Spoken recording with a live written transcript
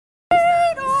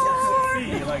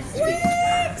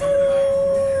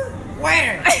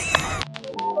Where?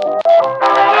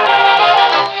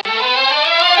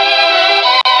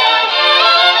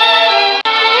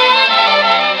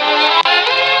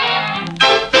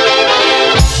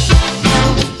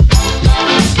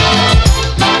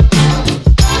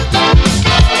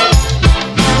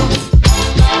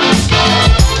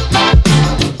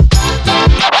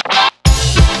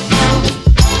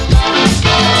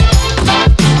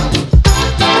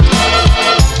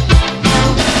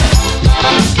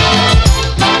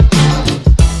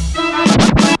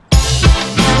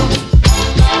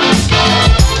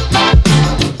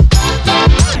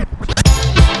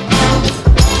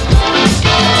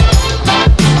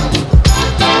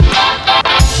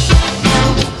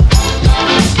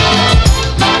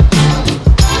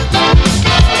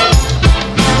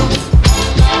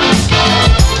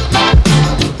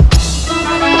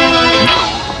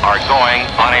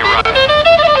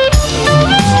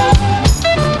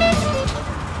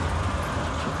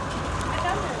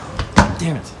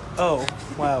 Damn it. Oh,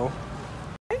 wow.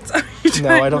 No,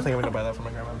 I don't think I'm gonna buy that for my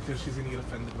grandma because she's gonna get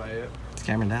offended by it. It's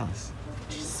Cameron Dallas.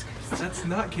 Jesus Christ. That's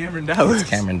not Cameron Dallas. It's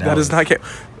Cameron Dallas. That is not Cameron.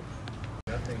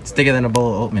 It's thicker than a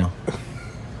bowl of oatmeal.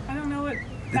 I don't know what.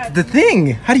 It's the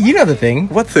thing. How do you know the thing?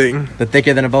 What thing? The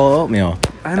thicker than a bowl of oatmeal.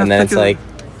 I don't and then it's like.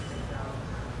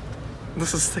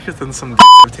 This is thicker than some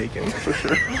I've taken, for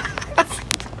sure.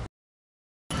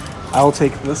 I'll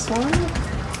take this one,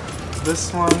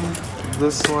 this one,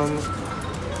 this one,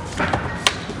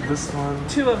 this one.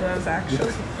 2 of those,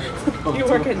 actually. You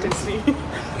work at Disney.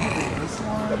 This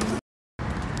one.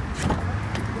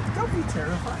 Don't be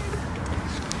terrified.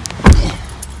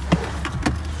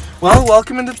 Well,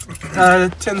 welcome into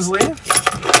Tinsley.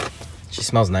 She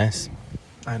smells nice.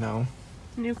 I know.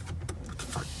 New. What the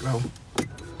fuck? Oh.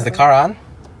 Is the car on?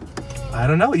 I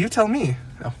don't know. You tell me.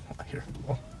 Oh, here.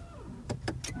 Oh.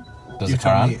 Does the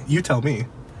car on? You tell me.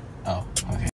 Oh,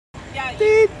 okay. Yeah,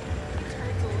 he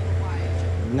turns a little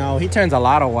wide. No, he turns a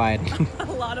lot of wide. A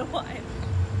lot of wide.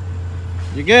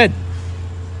 You're good.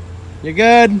 You're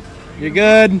good. You're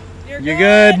good. You're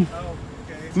good. Oh,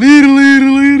 okay. Lead.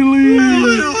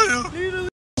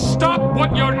 Stop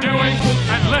what you're doing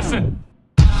and listen.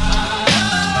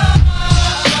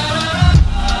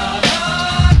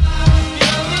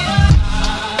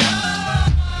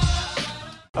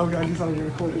 Oh god, he's already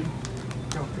recorded.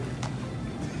 Oh,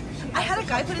 I had a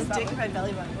guy put his dick in my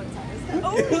belly button one time.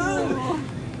 Oh!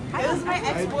 It was my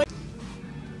ex-boy.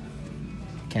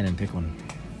 Can't even pick one.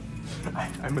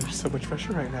 I'm under so much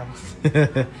pressure right now.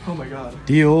 Oh my god.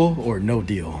 Deal or no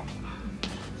deal?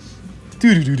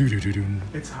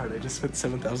 It's hard. I just spent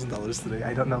 $7,000 today.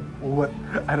 I don't know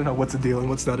what's a deal and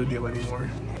what's not a deal anymore.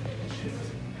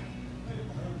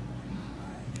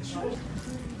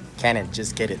 Cannon,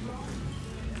 just get it.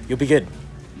 You'll be good.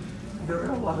 There are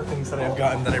a lot of things that I've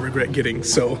gotten that I regret getting,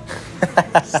 so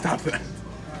stop that.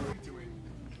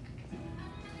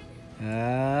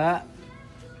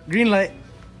 Green light.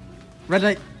 Red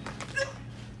light.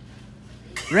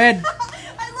 Red.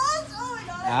 I lost! Oh my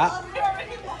god! Ah.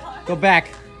 Go back.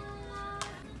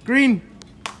 Green.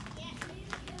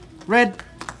 Red.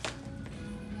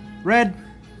 Red.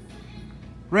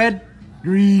 Red.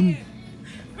 Green.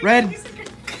 Red.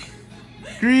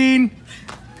 Green.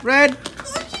 Red.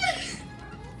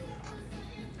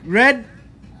 Red.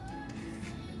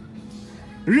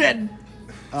 Red.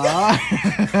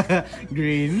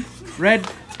 Green. Red.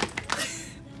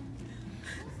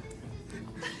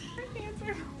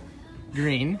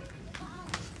 Green.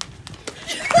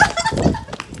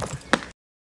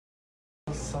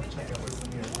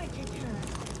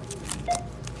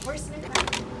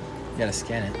 You gotta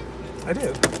scan it. I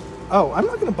did. Oh, I'm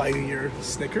not gonna buy you your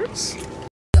Snickers. From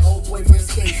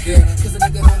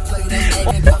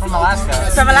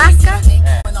Alaska. From Alaska?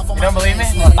 Yeah. You don't believe me?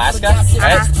 From Alaska?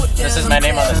 Right? This is my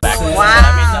name on the back. Wow.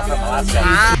 That means I'm from Alaska.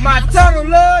 My tongue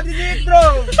love to get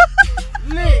through.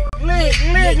 Lick, lick,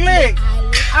 lick, lick.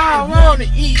 I wanna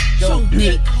eat your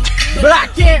dick, but I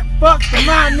can't fuck with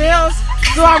my nails,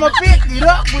 so I'ma pick it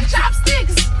up with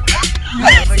chopsticks.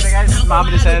 Like the guy's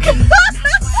bobbing his head. It's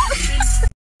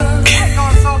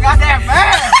going so goddamn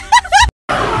fast.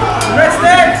 What's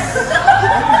next?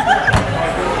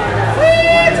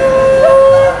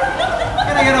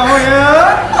 Can I get a oh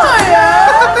yeah? Oh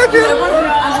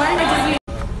yeah.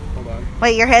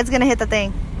 Wait, your head's gonna hit the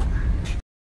thing.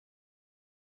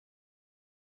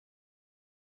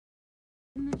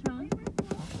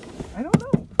 I don't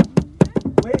know.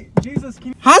 Wait, Jesus, can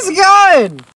you How's it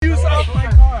going? use off my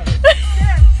car?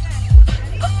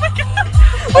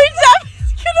 Wait, Zach,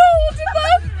 can I hold him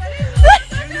up?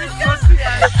 Get your crusty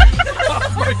ass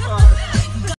off my car.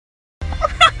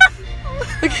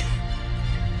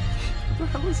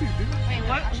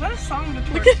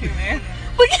 Look at me.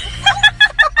 Look at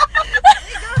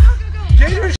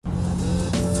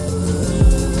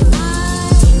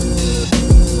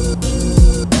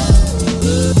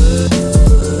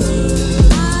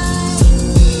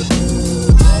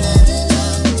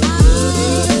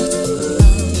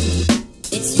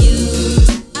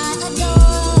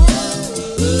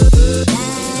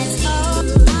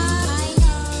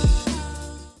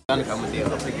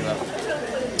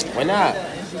Why not?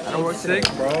 I don't work sick,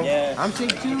 bro. Yeah. I'm sick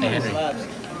too. Hey, Henry.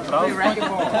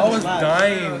 I was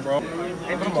dying, bro.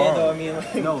 I mean,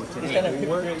 like, No, today.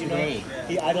 Work today.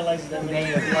 he idolizes them.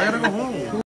 I gotta go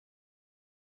home.